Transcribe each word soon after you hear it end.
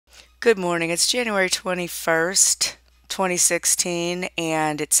Good morning. It's January 21st, 2016,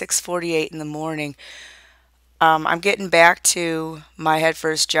 and it's 6:48 in the morning. I'm getting back to my Head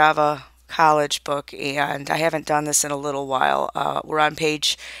First Java college book, and I haven't done this in a little while. We're on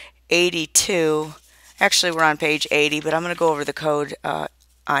page 82. Actually, we're on page 80, but I'm going to go over the code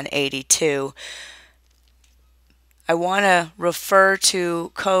on 82. I want to refer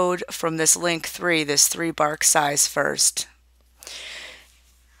to code from this link 3, this 3 bark size first.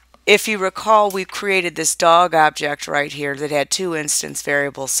 If you recall, we created this dog object right here that had 2 instance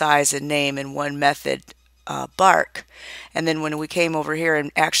variables, size and name, and one method, bark. And then when we came over here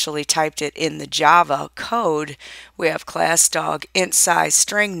and actually typed it in the Java code, we have class dog int size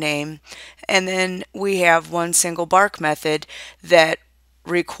string name, and then we have one single bark method that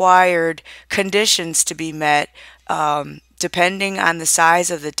required conditions to be met. Depending on the size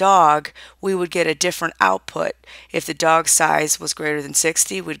of the dog, we would get a different output. If the dog size was greater than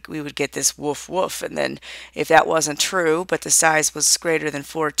 60, we would get this woof woof. And then if that wasn't true, but the size was greater than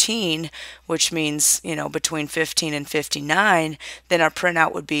 14, which means, between 15 and 59, then our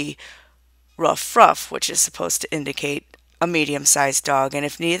printout would be rough rough, which is supposed to indicate a medium-sized dog. And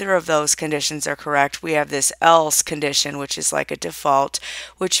if neither of those conditions are correct, we have this else condition, which is like a default,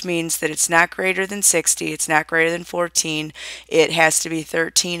 which means that it's not greater than 60, it's not greater than 14, it has to be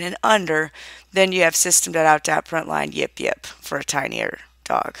 13 and under. Then you have system.out.println yip yip for a tinier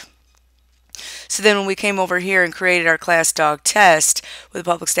dog. So then when we came over here and created our class dog test with a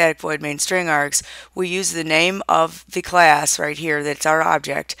public static void main string args, we used the name of the class right here, that's our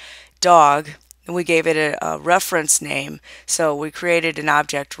object, dog, and we gave it a reference name. So we created an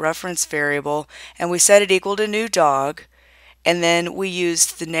object reference variable and we set it equal to new dog, and then we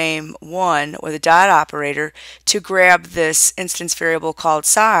used the name 1 or the dot operator to grab this instance variable called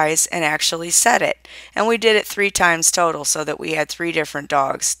size and actually set it. And we did it 3 times total so that we had 3 different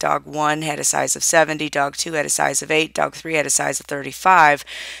dogs. Dog 1 had a size of 70, dog 2 had a size of 8, dog 3 had a size of 35.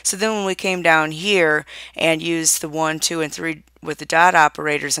 So then when we came down here and used the 1, 2, and 3 with the dot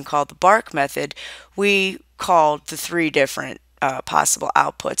operators and called the bark method, we called the 3 different possible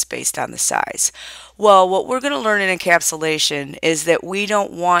outputs based on the size. Well, what we're going to learn in encapsulation is that we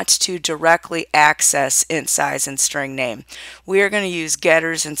don't want to directly access int size and string name. We are going to use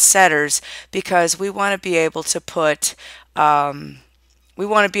getters and setters because we want to be able to put, we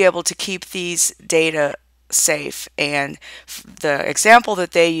want to be able to keep these data safe. And the example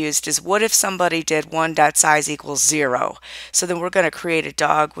that they used is, what if somebody did 1.size equals 0? So then we're going to create a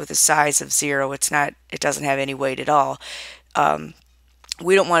dog with a size of 0. It doesn't have any weight at all.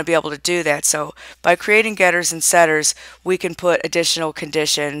 We don't want to be able to do that. So by creating getters and setters, we can put additional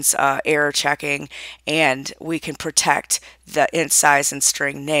conditions, error checking, and we can protect the int size and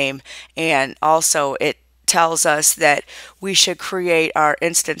string name. And also it tells us that we should create our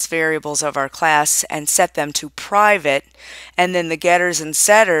instance variables of our class and set them to private, and then the getters and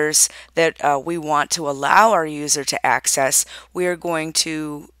setters that we want to allow our user to access, we are going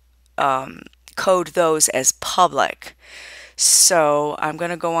to code those as public. So I'm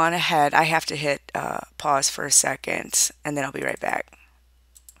going to go on ahead. I have to hit pause for a second and then I'll be right back.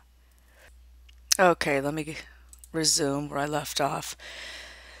 Okay, let me resume where I left off.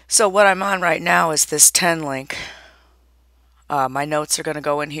 So what I'm on right now is this 10 link. My notes are going to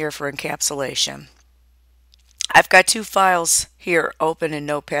go in here for encapsulation. I've got 2 files here open in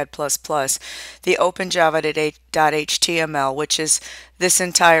Notepad++. The openjava.html, which is this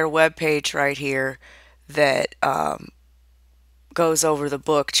entire web page right here that goes over the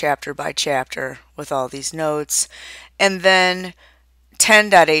book chapter by chapter with all these notes, and then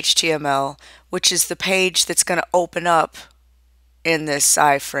 10.html, which is the page that's going to open up in this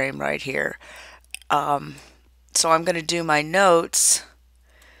iframe right here. So I'm going to do my notes.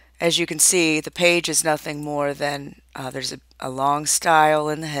 As you can see, the page is nothing more than there's a long style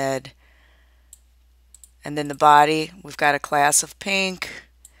in the head, and then the body, we've got a class of pink,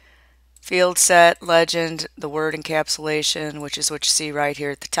 field set, legend, the word encapsulation, which is what you see right here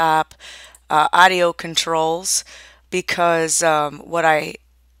at the top, audio controls, because what I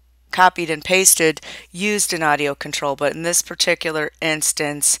copied and pasted used an audio control, but in this particular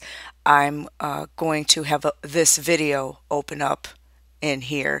instance I'm going to have this video open up in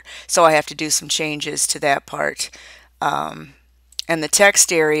here, so I have to do some changes to that part. And the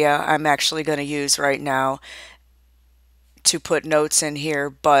text area I'm actually going to use right now to put notes in here,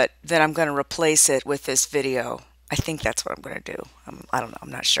 but then I'm going to replace it with this video. I think that's what I'm going to do. I don't know,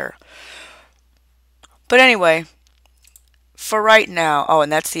 I'm not sure. But anyway, for right now, oh,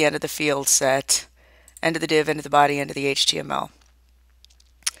 and that's the end of the field set, end of the div, end of the body, end of the HTML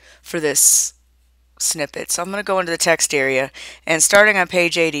for this snippet. So I'm going to go into the text area, and starting on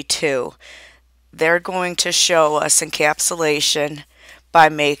page 82, they're going to show us encapsulation by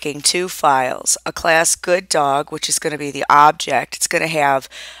making two files. A class GoodDog, which is going to be the object. It's going to have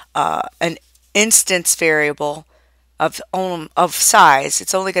an instance variable of size.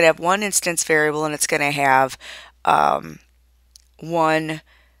 It's only going to have one instance variable, and it's going to have one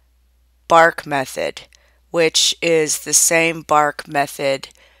bark method, which is the same bark method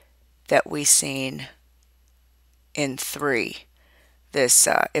that we seen in 3. This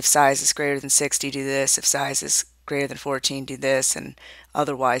if size is greater than 60, do this. If size is greater than 14, do this, and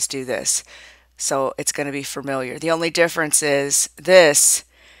otherwise do this. So it's going to be familiar. The only difference is this,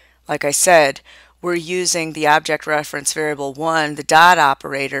 like I said, we're using the object reference variable 1, the dot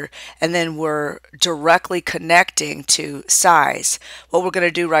operator, and then we're directly connecting to size. What we're going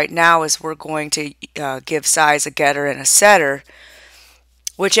to do right now is we're going to give size a getter and a setter,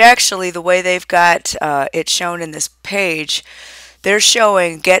 which actually the way they've got it shown in this page, they're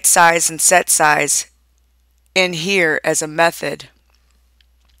showing get size and set size in here as a method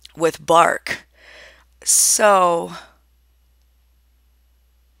with bark. So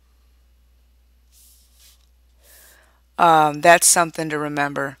that's something to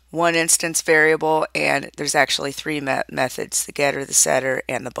remember. One instance variable, and there's actually 3 methods, the getter, the setter,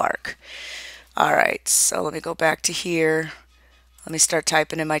 and the bark. Alright, so let me go back to here. Let me start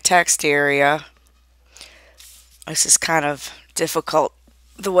typing in my text area. This is kind of difficult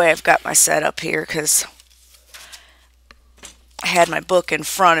the way I've got my setup here because I had my book in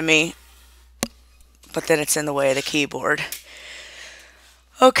front of me, but then it's in the way of the keyboard.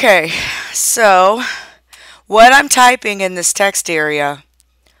 Okay, so what I'm typing in this text area,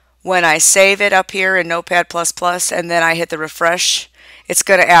 when I save it up here in Notepad++ and then I hit the refresh, it's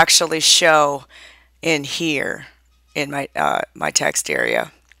going to actually show in here in my my text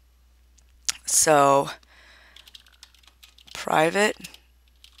area. So private,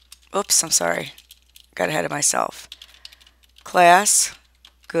 oops, I'm sorry, got ahead of myself. Class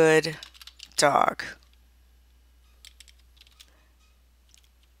GoodDog.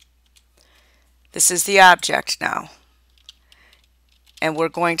 This is the object now. And we're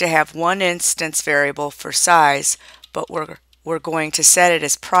going to have one instance variable for size, but we're going to set it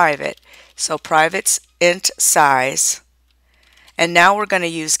as private. So private's int size. And now we're going to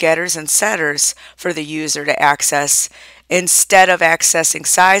use getters and setters for the user to access. Instead of accessing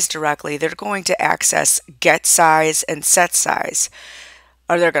size directly, they're going to access get size and set size.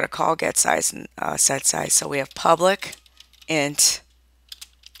 Or they're going to call get size and set size. So we have public int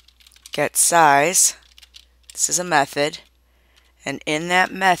get size. This is a method, and in that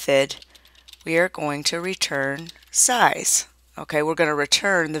method we are going to return size. Okay, we're going to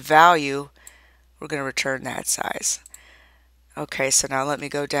return the value, we're going to return that size. Okay, so now let me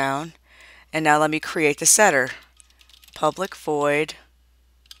go down, and now let me create the setter. Public void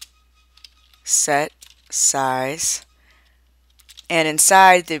set size, and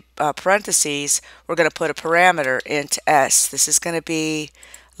inside the parentheses we're going to put a parameter int s. This is going to be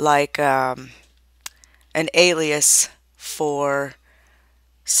like an alias for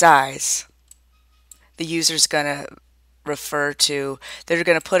size. The user's going to refer to, they're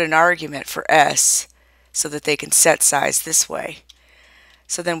going to put an argument for s so that they can set size this way.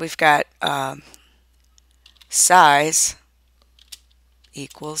 So then we've got size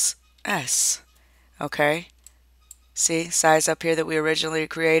equals s. Okay, see size up here that we originally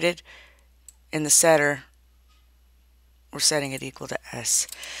created in the setter, we're setting it equal to s.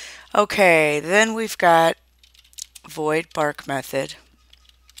 Okay, then we've got void bark method.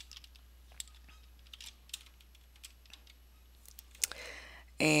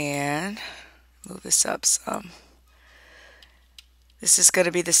 And move this up some. This is going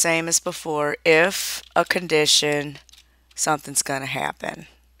to be the same as before. If a condition, something's going to happen.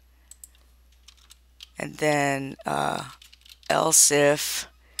 And then else if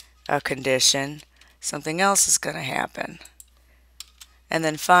a condition, something else is going to happen. And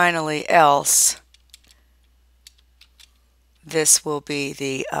then finally else, this will be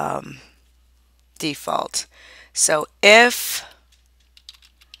the default. So if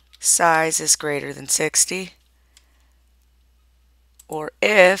size is greater than 60, or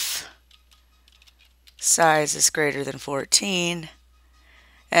if size is greater than 14,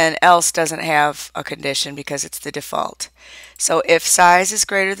 and else doesn't have a condition because it's the default. So if size is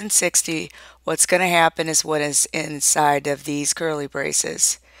greater than 60, what's going to happen is what is inside of these curly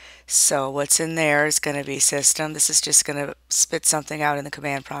braces. So what's in there is going to be system. This is just going to spit something out in the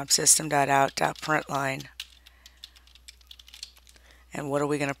command prompt, system.out.println. And what are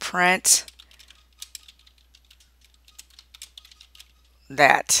we going to print?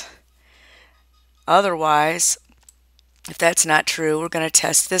 That. Otherwise, if that's not true, we're going to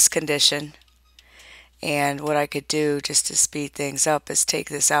test this condition. And what I could do just to speed things up is take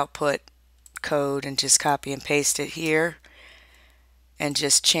this output code and just copy and paste it here and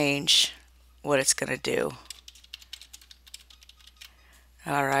just change what it's going to do.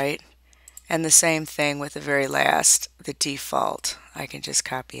 Alright, and the same thing with the very last, the default. I can just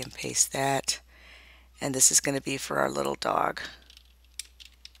copy and paste that, and this is going to be for our little dog.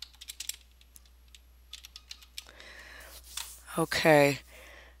 Okay,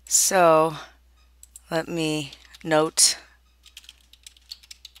 so let me note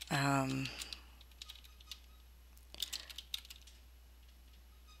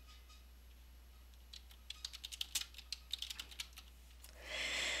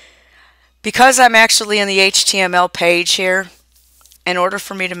because I'm actually in the HTML page here, in order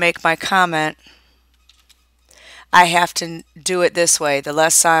for me to make my comment, I have to do it this way: the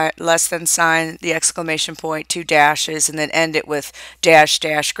less than sign, the exclamation point, 2 dashes, and then end it with dash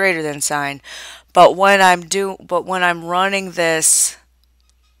dash greater than sign. But when I'm running this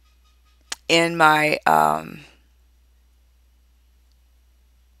in my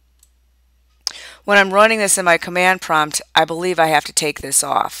command prompt, I believe I have to take this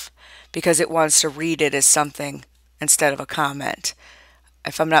off because it wants to read it as something instead of a comment.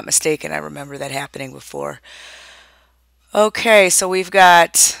 If I'm not mistaken, I remember that happening before. Okay, so we've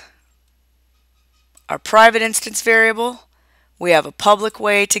got our private instance variable. We have a public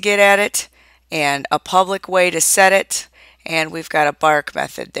way to get at it and a public way to set it, and we've got a bark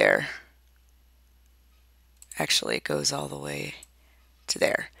method there. Actually, it goes all the way to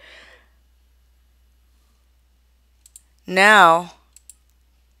there. Now,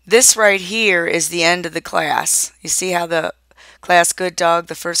 this right here is the end of the class. You see how the class GoodDog,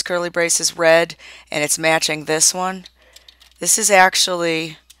 the first curly brace is red, and it's matching this one? This is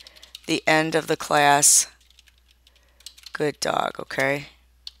actually the end of the class GoodDog, okay?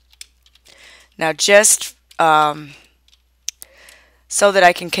 Now just so that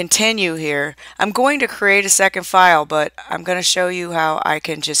I can continue here, I'm going to create a second file, but I'm going to show you how I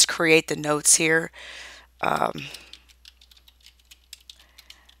can just create the notes here.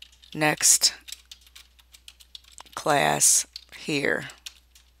 Next class here,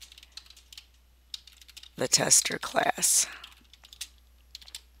 the tester class.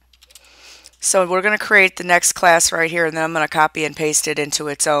 So we're going to create the next class right here, and then I'm going to copy and paste it into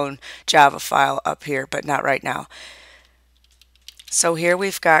its own Java file up here, but not right now. So here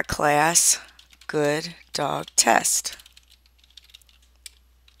we've got class GoodDog test.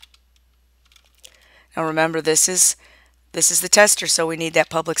 Now remember, this is the tester, so we need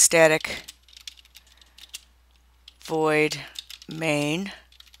that public static void main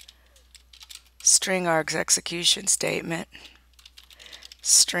string args execution statement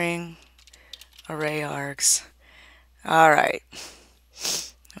string array args. Alright,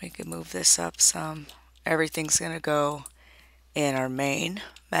 we can move this up some. Everything's going to go in our main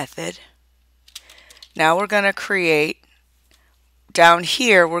method. Now we're going to create, down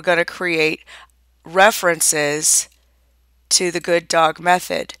here we're going to create references to the GoodDog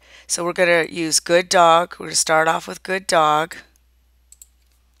method. So we're going to use GoodDog. We're going to start off with GoodDog.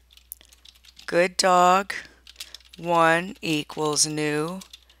 GoodDog 1 equals new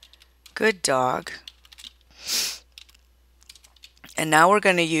GoodDog. And now we're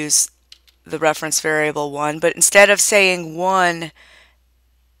going to use the reference variable 1, but instead of saying 1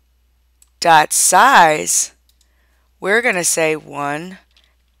 dot size, we're going to say 1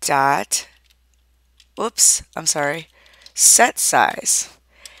 dot, set size.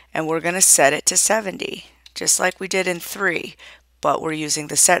 And we're going to set it to 70, just like we did in 3, but we're using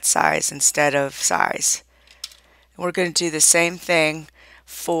the set size instead of size. And we're going to do the same thing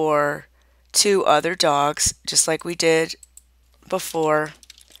for 2 other dogs, just like we did before,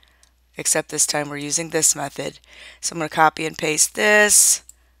 except this time we're using this method. So I'm going to copy and paste this,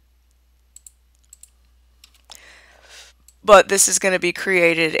 but this is going to be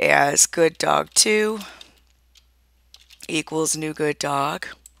created as GoodDog2 equals new GoodDog,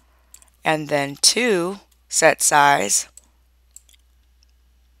 and then 2 set size.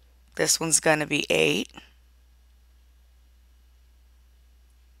 This one's going to be 8.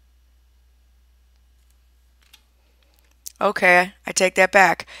 Okay, I take that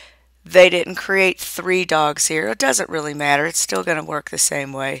back. They didn't create 3 dogs here. It doesn't really matter. It's still going to work the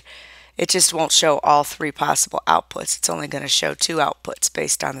same way. It just won't show all 3 possible outputs. It's only going to show 2 outputs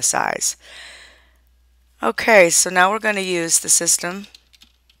based on the size. Okay, so now we're going to use the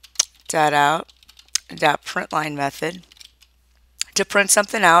system.out.println method to print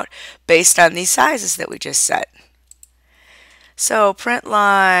something out based on these sizes that we just set. So print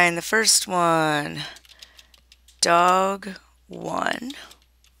line, the first one, dog1,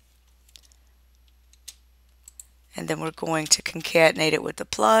 and then we're going to concatenate it with the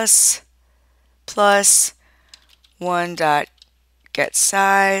plus 1 dot get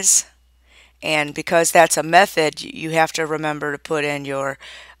size, and because that's a method, you have to remember to put in your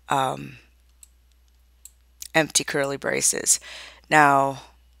empty curly braces. Now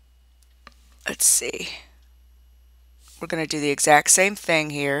let's see, we're going to do the exact same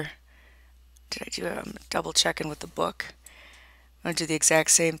thing here. Did I do it? I'm double checking with the book. I'm going to do the exact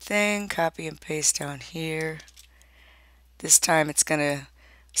same thing, copy and paste down here. This time it's going to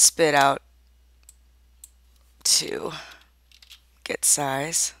spit out to get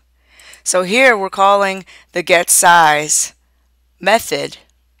size. So here we're calling the get size method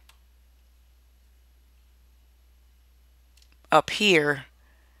up here.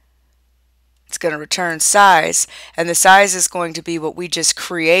 It's going to return size, and the size is going to be what we just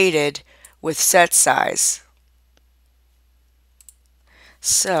created with set size.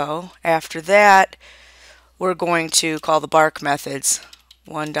 So after that, we're going to call the bark methods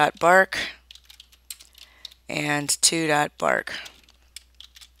 1.bark and 2.bark.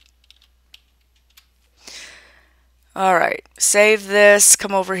 Alright, save this,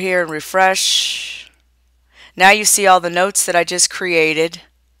 come over here and refresh. Now you see all the notes that I just created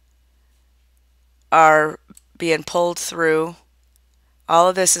are being pulled through. All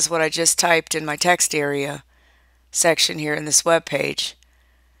of this is what I just typed in my text area section here in this web page.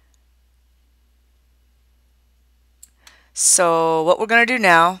 So what we're going to do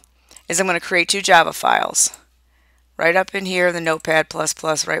now is I'm going to create 2 Java files right up in here in the Notepad++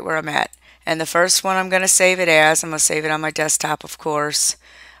 right where I'm at. And the first one I'm going to save it as, I'm going to save it on my desktop, of course.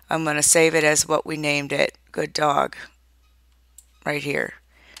 I'm going to save it as what we named it, GoodDog, right here.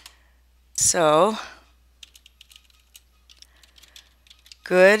 So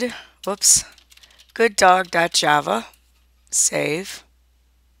GoodDog.java, save,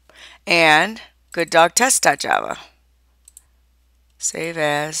 and GoodDogTest.java, save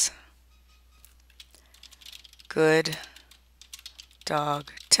as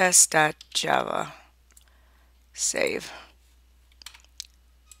GoodDogTest.java, save.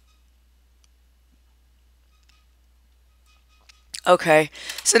 Okay,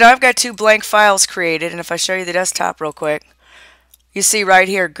 so now I've got 2 blank files created, and if I show you the desktop real quick, you see right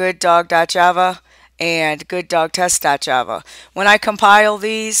here GoodDog.java and GoodDogTest.java. When I compile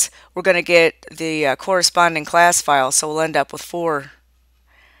these, we're going to get the corresponding class file, so we'll end up with 4.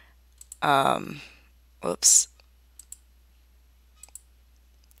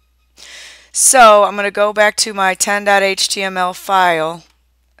 So I'm going to go back to my 10.html file,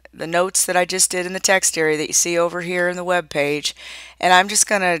 the notes that I just did in the text area that you see over here in the web page, and I'm just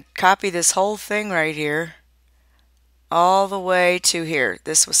going to copy this whole thing right here all the way to here.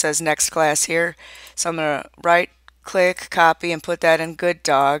 This says next class here, so I'm going to right click, copy, and put that in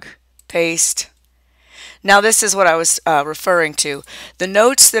GoodDog, paste. Now this is what I was referring to. The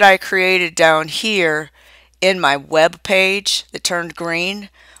notes that I created down here in my web page that turned green,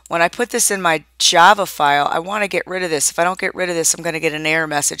 when I put this in my Java file, I want to get rid of this. If I don't get rid of this, I'm going to get an error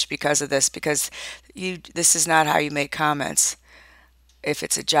message because of this, because this is not how you make comments if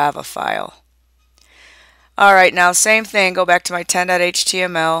it's a Java file. Alright, now same thing, go back to my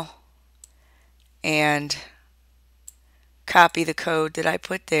 10.html and copy the code that I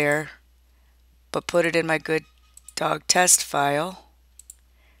put there, but put it in my GoodDog test file.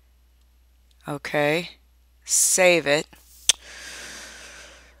 Okay, save it.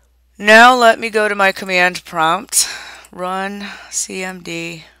 Now let me go to my command prompt, run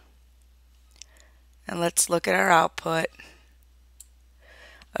cmd, and let's look at our output.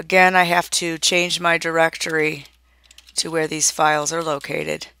 Again, I have to change my directory to where these files are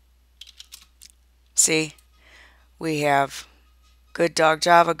located. See, we have GoodDog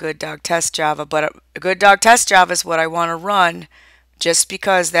Java, GoodDog Test Java, but GoodDog Test Java is what I want to run just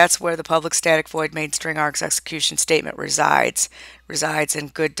because that's where the public static void main string args execution statement resides in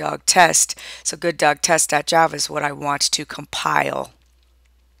GoodDog Test. So GoodDog Test.java is what I want to compile.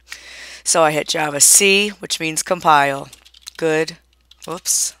 So I hit Java C, which means compile. GoodDog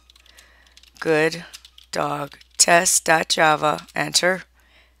Test.java, enter.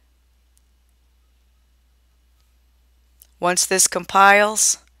 Once this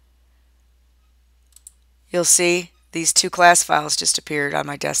compiles, you'll see these 2 class files just appeared on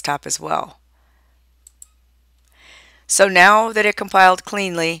my desktop as well. So now that it compiled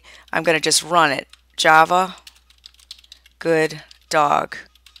cleanly, I'm going to just run it. Java, GoodDog,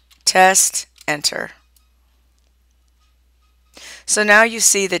 test, enter. So now you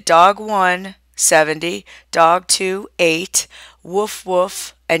see that dog1, 70, dog2, 8, woof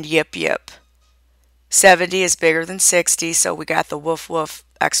woof, and yip yip. 70 is bigger than 60, so we got the woof woof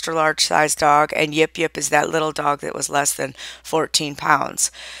extra large size dog, and yip yip is that little dog that was less than 14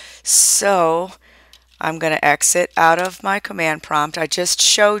 pounds. So I'm going to exit out of my command prompt. I just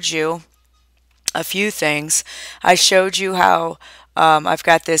showed you a few things. I showed you how I've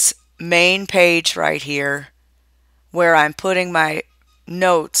got this main page right here where I'm putting my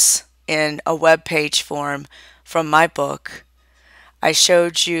notes in a web page form from my book. I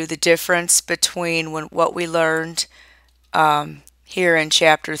showed you the difference between what we learned here in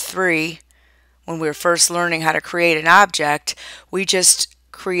chapter 3 when we were first learning how to create an object. We just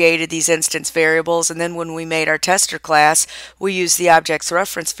created these instance variables, and then when we made our tester class, we used the object's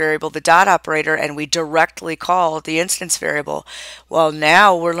reference variable, the dot operator, and we directly called the instance variable. Well,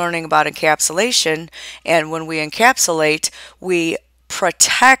 now we're learning about encapsulation, and when we encapsulate, we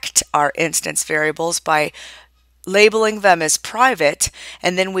protect our instance variables by labeling them as private,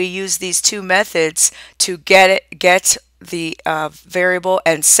 and then we use these two methods to get the variable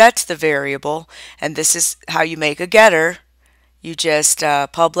and set the variable. And this is how you make a getter. You just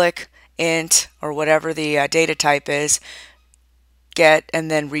public int or whatever the data type is, get,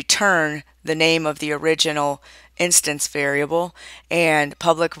 and then return the name of the original instance variable, and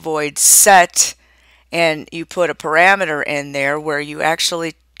public void set, and you put a parameter in there where you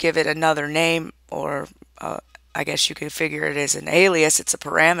actually give it another name, or I guess you could figure it as an alias. It's a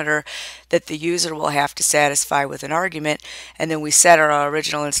parameter that the user will have to satisfy with an argument, and then we set our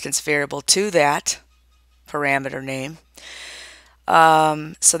original instance variable to that parameter name.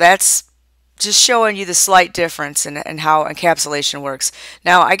 So that's just showing you the slight difference in how encapsulation works.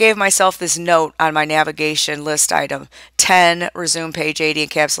 Now, I gave myself this note on my navigation list item, 10, resume page 80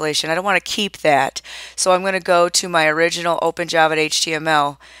 encapsulation. I don't want to keep that. So I'm going to go to my original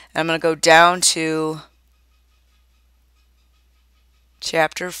OpenJava.html, and I'm going to go down to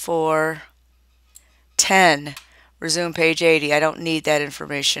chapter 4, 10, resume page 80. I don't need that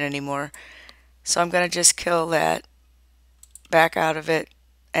information anymore. So I'm going to just kill that, back out of it,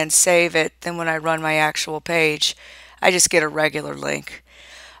 and save it. Then when I run my actual page, I just get a regular link.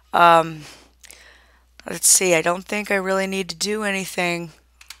 Let's see, I don't think I really need to do anything.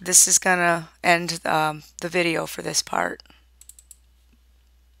 This is going to end the video for this part.